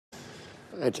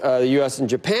The U.S. and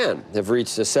Japan have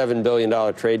reached a $7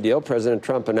 billion trade deal. President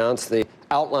Trump announced the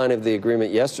outline of the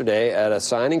agreement yesterday at a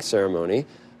signing ceremony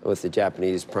with the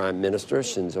Japanese Prime Minister,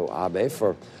 Shinzo Abe.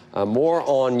 For more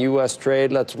on U.S.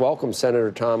 trade, let's welcome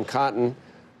Senator Tom Cotton,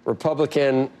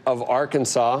 Republican of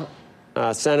Arkansas.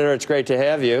 Senator, it's great to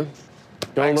have you.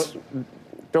 Thanks.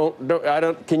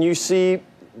 Can you see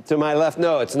to my left?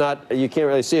 No, it's not. You can't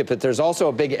really see it, but there's also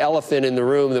a big elephant in the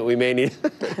room that we may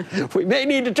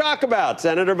need to talk about,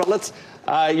 Senator. But let's.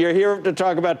 You're here to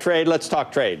talk about trade. Let's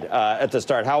talk trade at the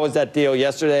start. How was that deal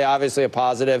yesterday? Obviously a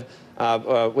positive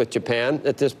with Japan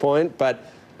at this point,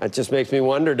 but it just makes me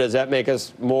wonder: does that make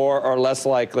us more or less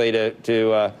likely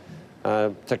to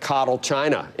coddle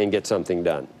China and get something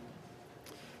done?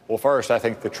 Well, first, I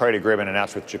think the trade agreement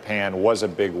announced with Japan was a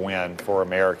big win for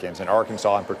Americans. In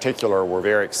Arkansas, in particular, we're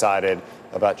very excited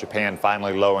about Japan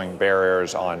finally lowering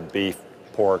barriers on beef,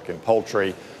 pork, and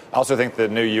poultry. I also think the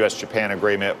new U.S.-Japan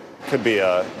agreement could be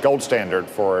a gold standard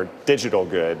for digital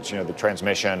goods, the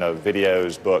transmission of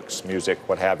videos, books, music,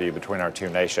 what have you, between our two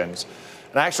nations.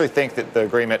 And I actually think that the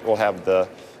agreement will have the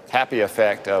happy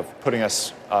effect of putting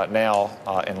us now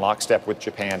in lockstep with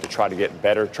Japan to try to get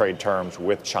better trade terms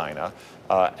with China.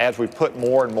 As we put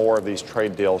more and more of these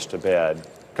trade deals to bed,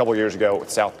 a couple of years ago with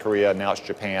South Korea, now it's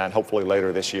Japan, hopefully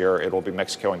later this year it will be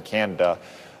Mexico and Canada,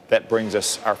 that brings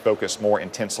us our focus more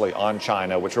intensely on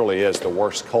China, which really is the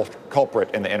worst culprit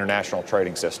in the international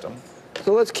trading system.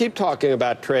 So let's keep talking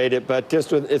about trade, but just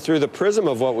through the prism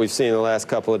of what we've seen in the last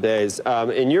couple of days.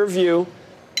 In your view,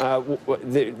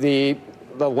 the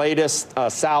latest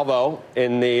salvo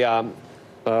in the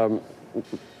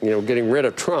getting rid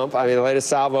of Trump, the latest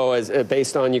salvo is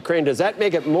based on Ukraine. Does that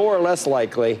make it more or less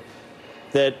likely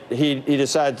that he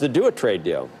decides to do a trade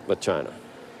deal with China?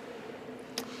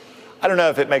 I don't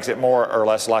know if it makes it more or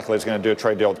less likely he's going to do a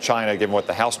trade deal with China, given what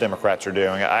the House Democrats are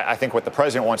doing. I think what the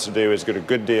president wants to do is get a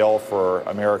good deal for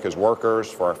America's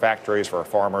workers, for our factories, for our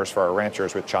farmers, for our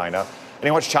ranchers with China. And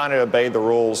he wants China to obey the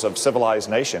rules of civilized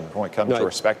nation when it comes to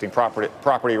respecting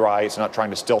property rights, not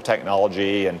trying to steal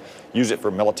technology and use it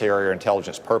for military or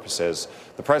intelligence purposes.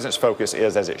 The president's focus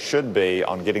is, as it should be,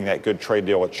 on getting that good trade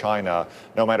deal with China,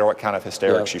 no matter what kind of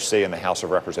hysterics you see in the House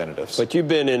of Representatives. But you've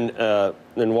been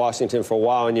in Washington for a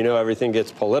while, and everything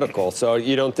gets political. So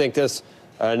you don't think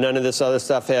none of this other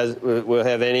stuff will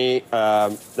have any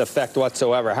effect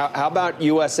whatsoever? How about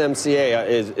USMCA?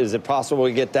 Is it possible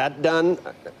we get that done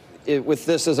with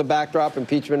this as a backdrop,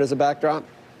 impeachment as a backdrop?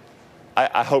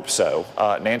 I hope so.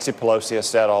 Nancy Pelosi has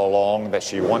said all along that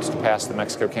she wants to pass the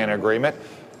Mexico-Canada agreement.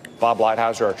 Bob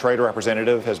Lighthizer, our trade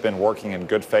representative, has been working in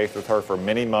good faith with her for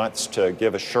many months to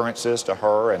give assurances to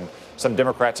her and some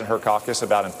Democrats in her caucus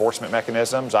about enforcement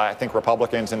mechanisms. I think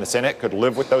Republicans in the Senate could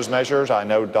live with those measures. I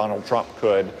know Donald Trump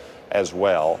could as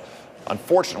well.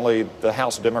 Unfortunately, the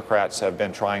House Democrats have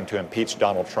been trying to impeach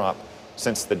Donald Trump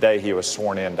since the day he was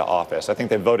sworn into office. I think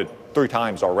they've voted 3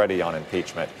 times already on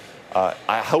impeachment.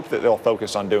 I hope that they'll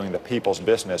focus on doing the people's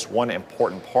business, one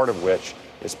important part of which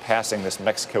is passing this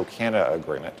Mexico-Canada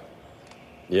agreement.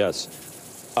 Yes.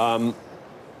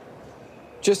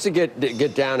 Just to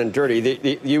get down and dirty,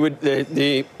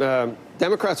 the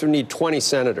Democrats would need 20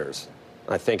 senators,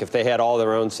 I think, if they had all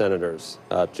their own senators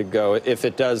to go, if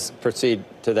it does proceed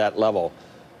to that level.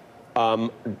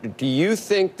 Do you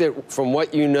think that from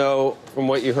what you know, from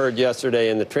what you heard yesterday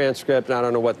in the transcript, and I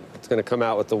don't know what's going to come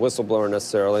out with the whistleblower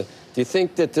necessarily, do you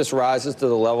think that this rises to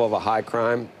the level of a high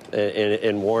crime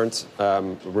and warrants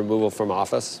removal from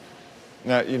office?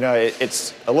 No,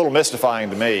 it's a little mystifying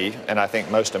to me, and I think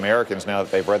most Americans, now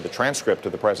that they've read the transcript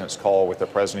of the president's call with the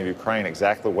president of Ukraine,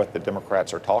 exactly what the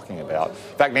Democrats are talking about. In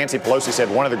fact, Nancy Pelosi said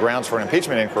one of the grounds for an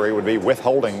impeachment inquiry would be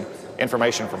withholding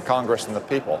information from Congress and the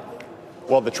people.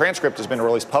 Well, the transcript has been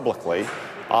released publicly.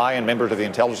 I and members of the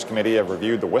Intelligence Committee have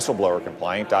reviewed the whistleblower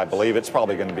complaint. I believe it's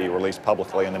probably going to be released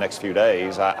publicly in the next few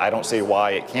days. I don't see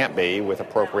why it can't be, with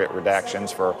appropriate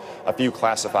redactions for a few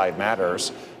classified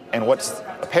matters. And what's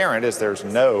apparent is there's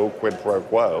no quid pro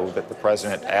quo, that the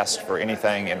president asked for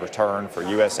anything in return for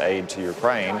U.S. aid to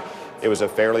Ukraine. It was a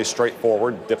fairly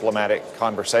straightforward diplomatic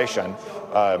conversation.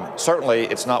 Certainly,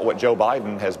 it's not what Joe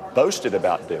Biden has boasted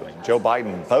about doing. Joe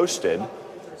Biden boasted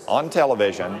on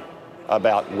television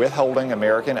about withholding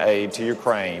American aid to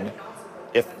Ukraine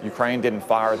if Ukraine didn't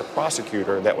fire the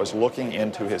prosecutor that was looking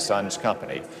into his son's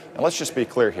company. And let's just be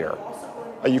clear here.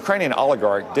 A Ukrainian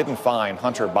oligarch didn't find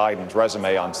Hunter Biden's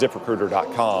resume on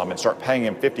ZipRecruiter.com and start paying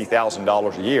him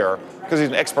 $50,000 a year because he's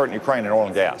an expert in Ukraine and oil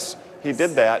and gas. He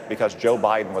did that because Joe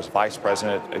Biden was vice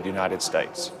president of the United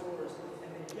States.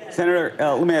 Senator,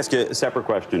 let me ask you a separate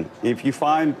question. If you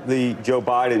find the Joe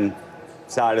Biden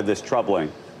side of this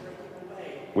troubling,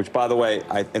 which, by the way,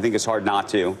 I think is hard not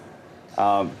to,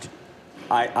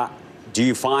 do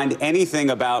you find anything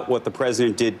about what the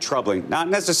president did troubling? Not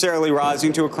necessarily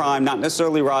rising to a crime, not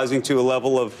necessarily rising to a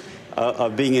level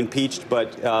of being impeached,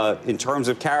 but in terms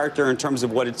of character, in terms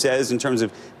of what it says, in terms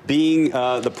of being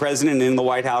the president in the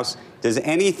White House, does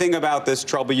anything about this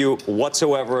trouble you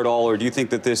whatsoever at all, or do you think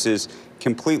that this is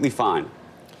completely fine?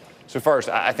 So first,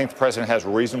 I think the president has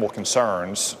reasonable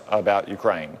concerns about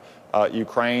Ukraine.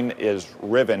 Ukraine is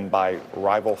riven by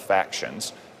rival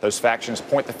factions. Those factions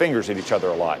point the fingers at each other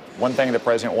a lot. One thing the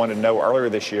president wanted to know earlier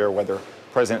this year, whether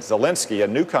President Zelensky, a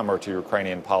newcomer to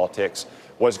Ukrainian politics,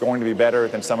 was going to be better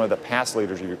than some of the past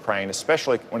leaders of Ukraine,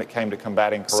 especially when it came to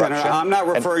combating corruption. Senator, I'm not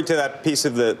referring to that piece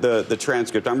of the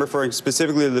transcript. I'm referring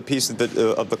specifically to the piece of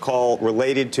the call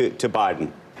related to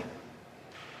Biden.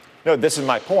 No, this is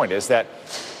my point, is that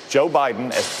Joe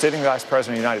Biden, as sitting vice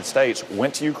president of the United States,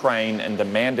 went to Ukraine and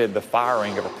demanded the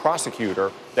firing of a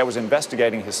prosecutor that was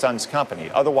investigating his son's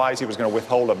company. Otherwise, he was going to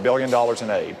withhold $1 billion in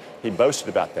aid. He boasted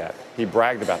about that. He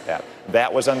bragged about that.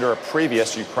 That was under a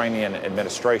previous Ukrainian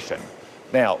administration.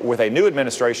 Now, with a new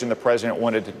administration, the president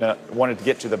wanted to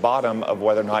get to the bottom of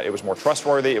whether or not it was more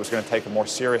trustworthy, it was going to take a more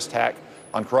serious tack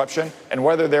on corruption, and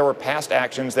whether there were past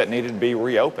actions that needed to be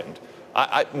reopened.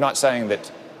 I'm not saying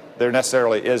that there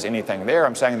necessarily is anything there.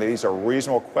 I'm saying that these are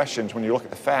reasonable questions when you look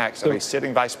at the facts of a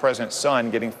sitting vice president's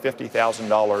son getting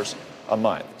 $50,000 a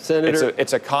month. Senator,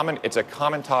 it's a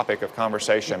common topic of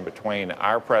conversation between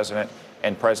our president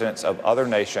and presidents of other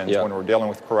nations when we're dealing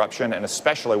with corruption, and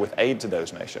especially with aid to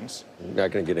those nations. You're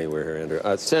not going to get anywhere here, Andrew.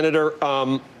 Senator,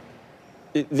 the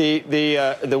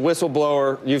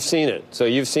whistleblower, you've seen it. So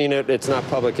you've seen it. It's not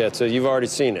public yet, so you've already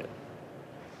seen it.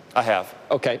 I have.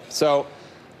 Okay, so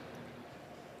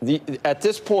at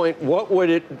this point, what would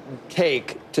it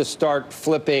take to start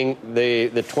flipping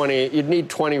the 20? You'd need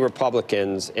 20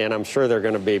 Republicans, and I'm sure they're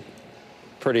going to be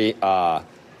pretty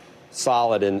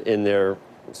solid in their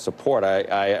support.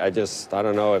 I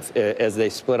don't know if as they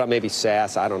split up, maybe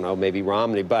Sass, I don't know, maybe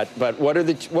Romney. But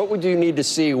what would you need to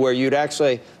see where you'd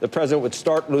actually the president would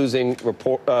start losing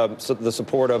the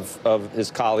support of his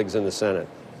colleagues in the Senate?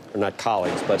 Or not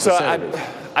colleagues, but the senators.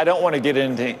 I don't want to get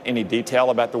into any detail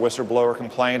about the whistleblower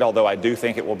complaint, although I do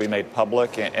think it will be made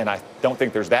public, and I don't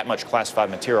think there's that much classified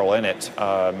material in it,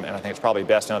 and I think it's probably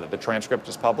best now that the transcript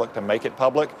is public to make it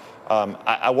public.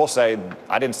 I will say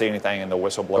I didn't see anything in the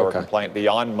whistleblower complaint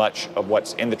beyond much of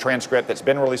what's in the transcript that's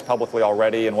been released publicly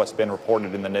already and what's been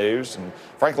reported in the news, and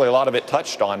frankly, a lot of it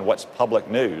touched on what's public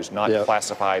news, not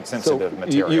classified, sensitive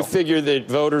material. You figure that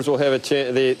voters will have a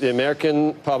chance, the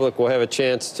American public will have a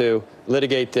chance to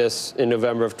litigate this in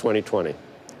November of 2020.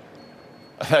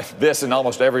 This and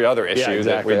almost every other issue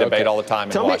that we debate all the time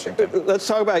in Washington. Let's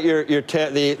talk about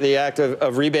the act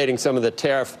of rebating some of the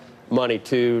tariff money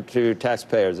to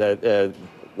taxpayers.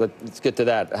 Let's get to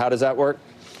that. How does that work?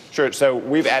 Sure. So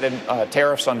we've added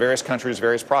tariffs on various countries,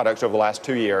 various products over the last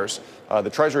 2 years. The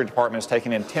Treasury Department has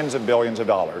taken in tens of billions of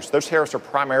dollars. Those tariffs are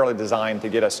primarily designed to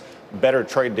get us better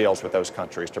trade deals with those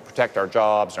countries, to protect our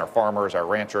jobs, our farmers, our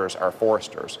ranchers, our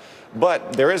foresters.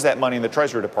 But there is that money in the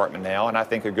Treasury Department now, and I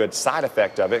think a good side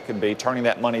effect of it could be turning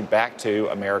that money back to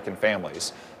American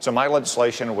families. So my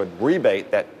legislation would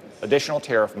rebate that additional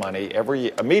tariff money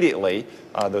immediately,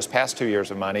 those past 2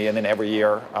 years of money, and then every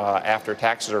year after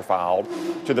taxes are filed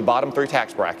to the bottom three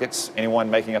tax brackets,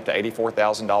 anyone making up to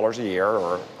 $84,000 a year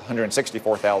or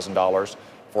 $164,000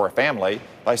 for a family,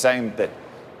 by saying that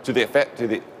to the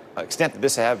extent that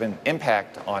this have an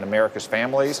impact on America's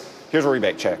families, here's a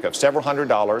rebate check of several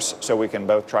 $100s so we can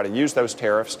both try to use those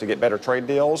tariffs to get better trade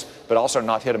deals, but also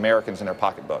not hit Americans in their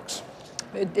pocketbooks.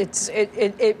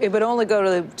 It would only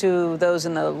go to those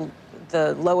in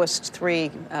the lowest three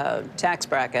tax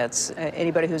brackets,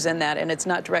 anybody who's in that, and it's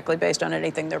not directly based on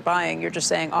anything they're buying. You're just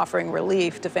saying offering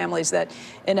relief to families that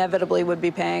inevitably would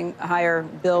be paying higher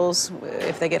bills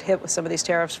if they get hit with some of these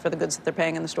tariffs for the goods that they're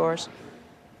paying in the stores.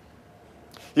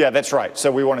 Yeah, that's right.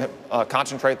 So we want to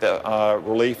concentrate the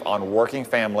relief on working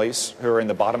families who are in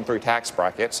the bottom three tax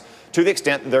brackets to the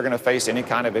extent that they're going to face any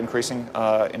kind of increasing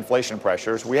inflation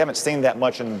pressures. We haven't seen that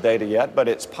much in the data yet, but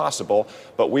it's possible.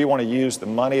 But we want to use the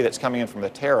money that's coming in from the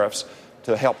tariffs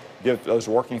to help give those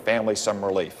working families some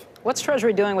relief. What's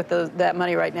Treasury doing with that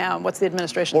money right now, and what's the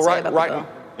administration say about the bill?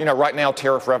 Right now,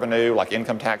 tariff revenue, like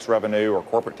income tax revenue or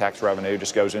corporate tax revenue,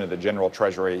 just goes into the general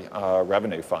Treasury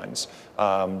revenue funds.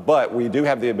 But we do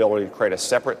have the ability to create a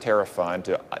separate tariff fund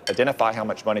to identify how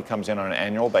much money comes in on an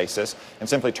annual basis and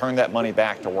simply turn that money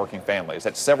back to working families.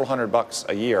 That's several $100s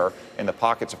a year in the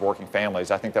pockets of working families.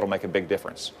 I think that'll make a big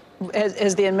difference.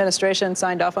 Has the administration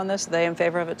signed off on this? Are they in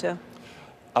favor of it too?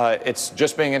 It's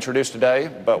just being introduced today,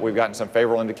 but we've gotten some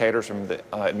favorable indicators from the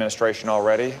administration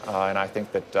already, and I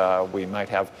think that we might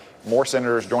have more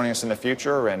senators joining us in the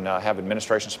future and have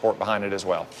administration support behind it as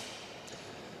well.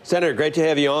 Senator, great to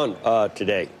have you on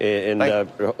today, and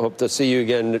hope to see you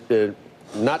again.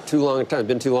 Not too long a time,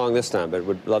 been too long this time, but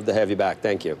would love to have you back.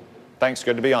 Thank you. Thanks,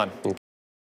 good to be on. Okay.